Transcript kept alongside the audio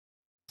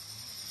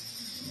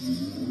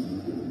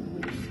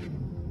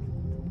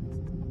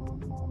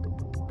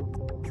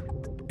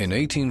In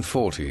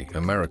 1840,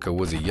 America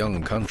was a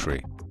young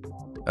country.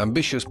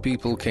 Ambitious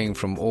people came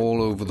from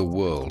all over the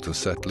world to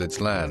settle its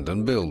land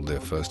and build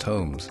their first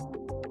homes.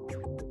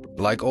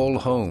 Like all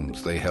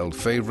homes, they held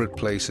favorite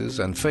places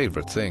and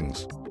favorite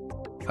things.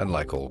 And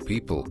like all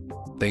people,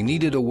 they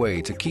needed a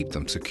way to keep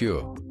them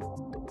secure.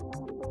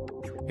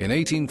 In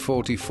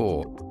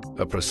 1844,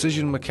 a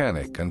precision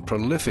mechanic and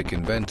prolific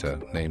inventor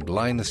named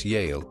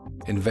Yale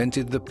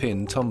invented the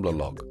pin tumbler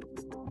lock.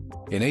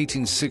 In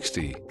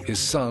 1860, his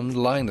son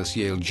Linus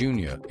Yale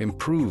Jr.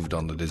 improved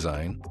on the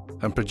design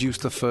and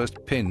produced the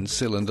first pin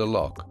cylinder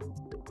lock.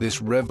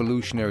 This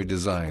revolutionary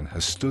design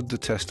has stood the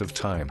test of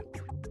time.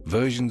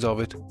 Versions of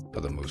it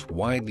are the most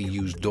widely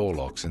used door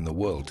locks in the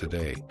world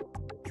today.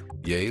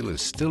 Yale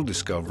is still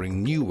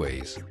discovering new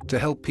ways to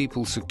help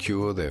people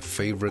secure their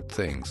favorite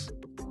things.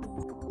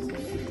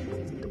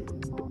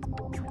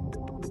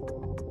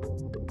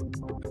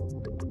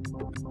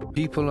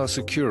 People are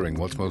securing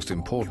what's most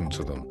important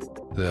to them: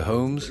 their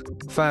homes,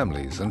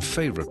 families, and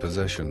favorite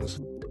possessions.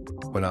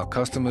 When our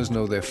customers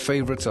know their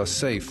favorites are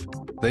safe,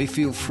 they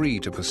feel free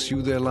to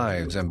pursue their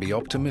lives and be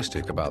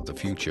optimistic about the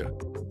future.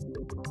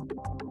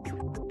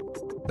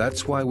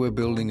 That's why we're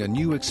building a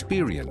new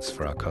experience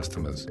for our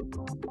customers.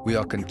 We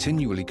are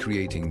continually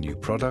creating new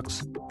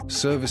products,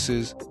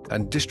 services,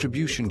 and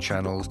distribution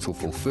channels to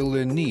fulfill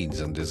their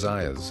needs and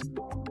desires.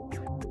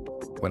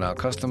 When our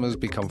customers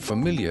become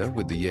familiar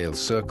with the Yale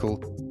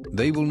Circle,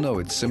 they will know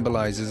it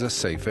symbolizes a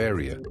safe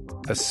area,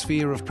 a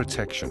sphere of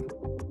protection.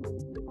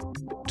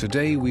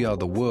 Today we are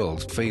the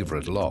world's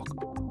favorite lock.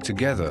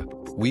 Together,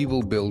 we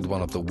will build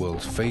one of the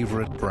world's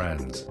favorite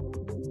brands.